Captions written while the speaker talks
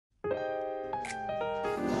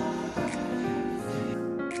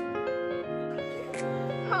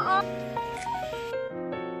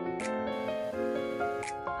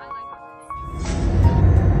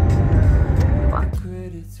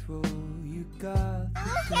Look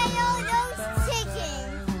at all those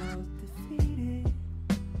chickens.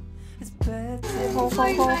 Ho ho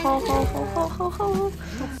ho ho ho ho ho ho.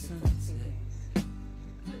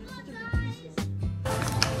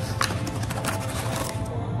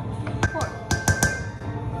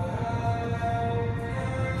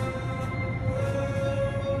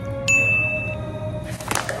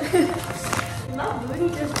 Not really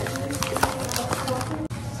just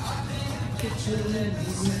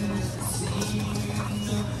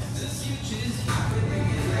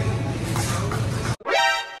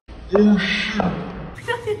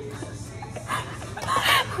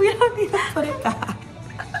We don't need to put it back.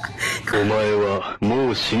 お前はも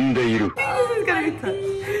う死んでいる。 This is gonna be cut.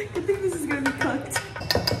 I think this is gonna be cut.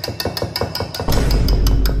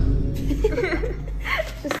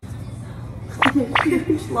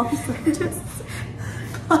 Huge lobster just.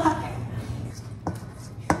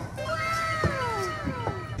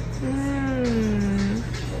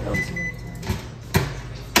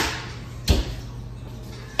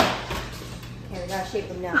 Okay, we gotta shape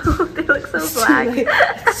them now. They look so black.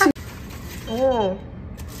 Oh.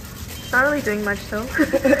 It's not really doing much though.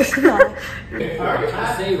 It's not.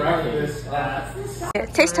 Yeah,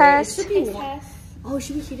 taste test. Oh,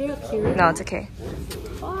 should we heat it up here? No, it's okay.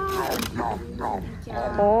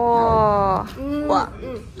 Oh. What?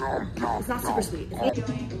 It's not super sweet. Oh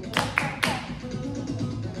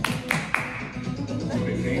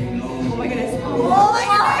my goodness. Oh my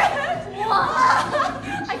goodness.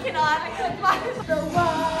 I cannot. I can't.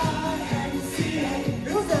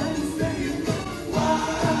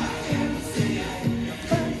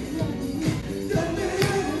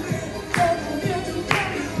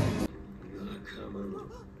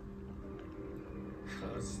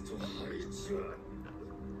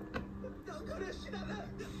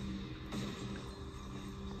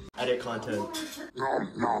 Edit content.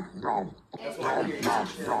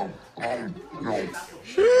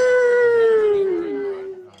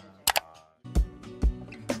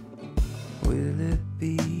 Will it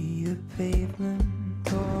be a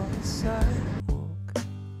pavement or a sidewalk?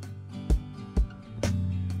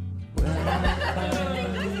 When I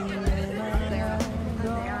finally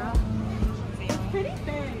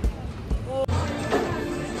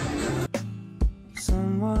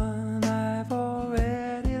someone I've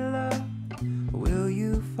already loved, will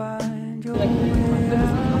you find your way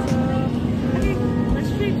out? Let's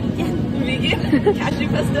try vegan. Vegan? Cashew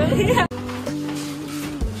pesto? Yeah.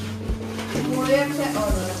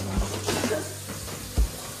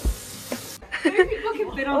 People can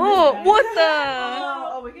fit on Oh, this what the?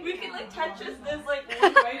 Oh, we can like touch this like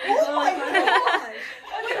one way. Oh my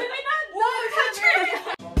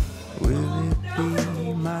Will it be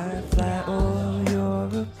my flat or your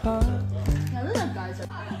apartment?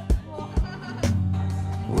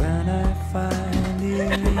 When I finally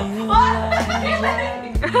realize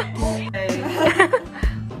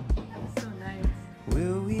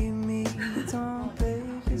will we meet on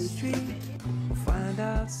Baker Street? We'll find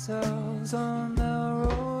ourselves on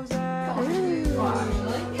Melrose Avenue.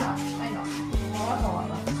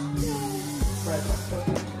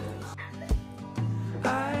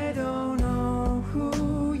 I don't know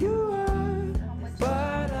who you are,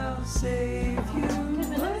 but I'll save you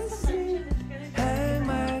a seat. Hang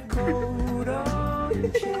my coat on the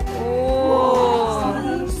chair. Oh.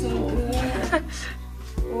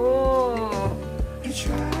 Oh. You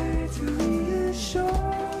try to reassure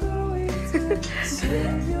the waiter, say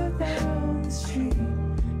you're down the street.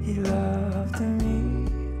 He loved me,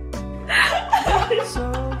 so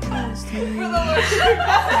used to you.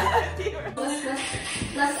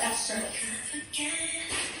 Less extra.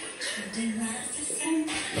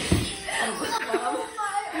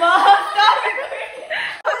 Mom, stop it!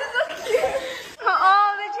 This is so cute. Oh,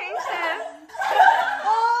 they changed it.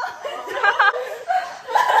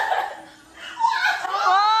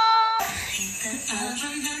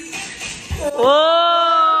 Oh.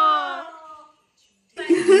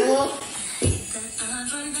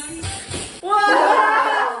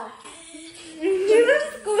 Wow! You just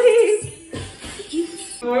squeezed.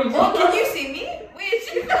 Can you see me? Wait,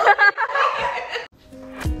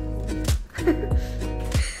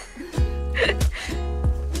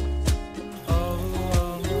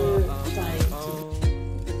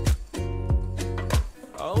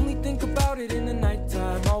 I only think about it in the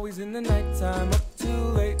nighttime, always in the nighttime, up too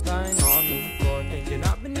late, lying on the floor, thinking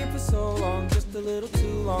I've been here for so long, just a little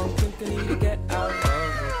too long, think I need to get out of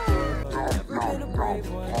the door, but I've never been a brave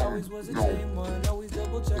one, always was a tame one, always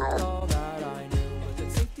double checked all that I knew, but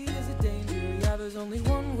that safety is a danger, yeah, there's only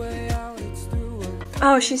one way out, it's through.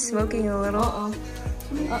 oh, she's smoking a little. I'll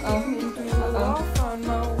find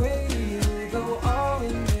my way to you,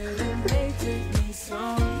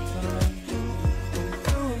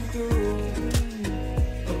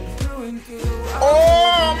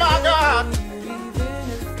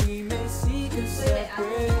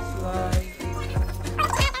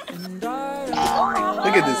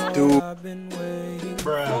 Look at this dude. I've been waiting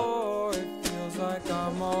Bruh. for. It feels like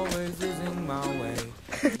I'm always losing my way.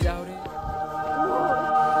 Doubting.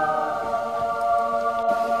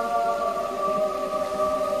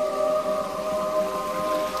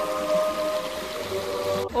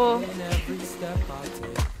 Oh. In every step I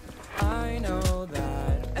take, I know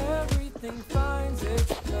that everything finds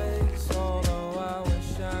its place. Although I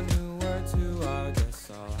wish I knew where to, I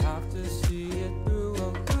guess I'll have to see it through,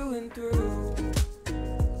 oh, through and through.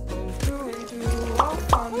 Oh, through and through, I'll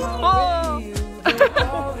find my way. Though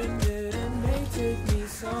all in it, it may take me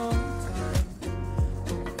some time.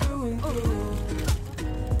 Oh, through and through.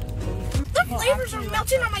 The flavors are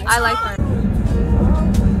melting on my tongue. I like that.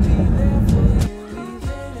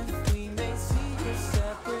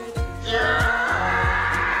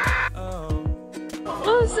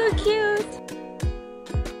 Oh, so cute.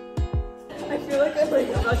 I feel like I'm like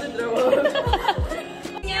about to throw up.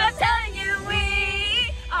 I'm telling you, we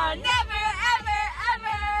are never, ever,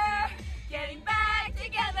 ever getting back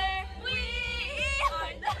together. We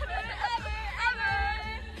are never, ever, ever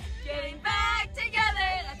getting back together.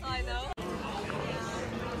 That's all I know.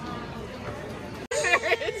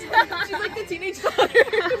 She's like the teenage daughter.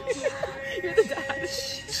 You're the dad.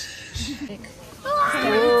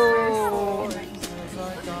 Oh. Feels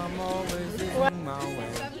like I'm always losing my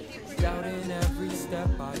way. Doubting every step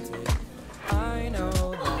I take. I know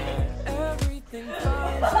that everything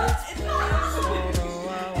finds its place. Although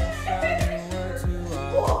I wish I knew where to, I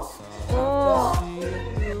guess I'll have to see it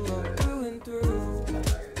through, oh, through and through.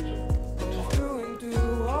 Oh, through and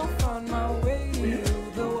through, I'll find my way to you.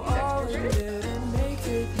 Though all in it, it may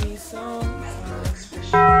take me some time.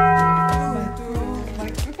 Through and through.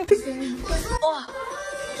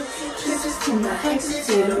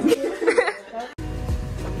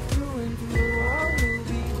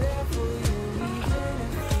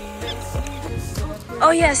 Oh,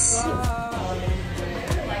 yes.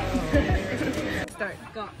 Start.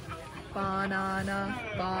 Go. Banana,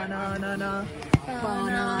 banana,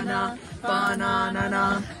 banana,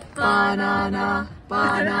 banana, banana, banana,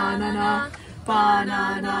 banana,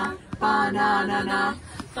 banana, banana,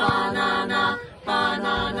 banana,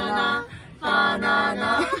 banana, banana.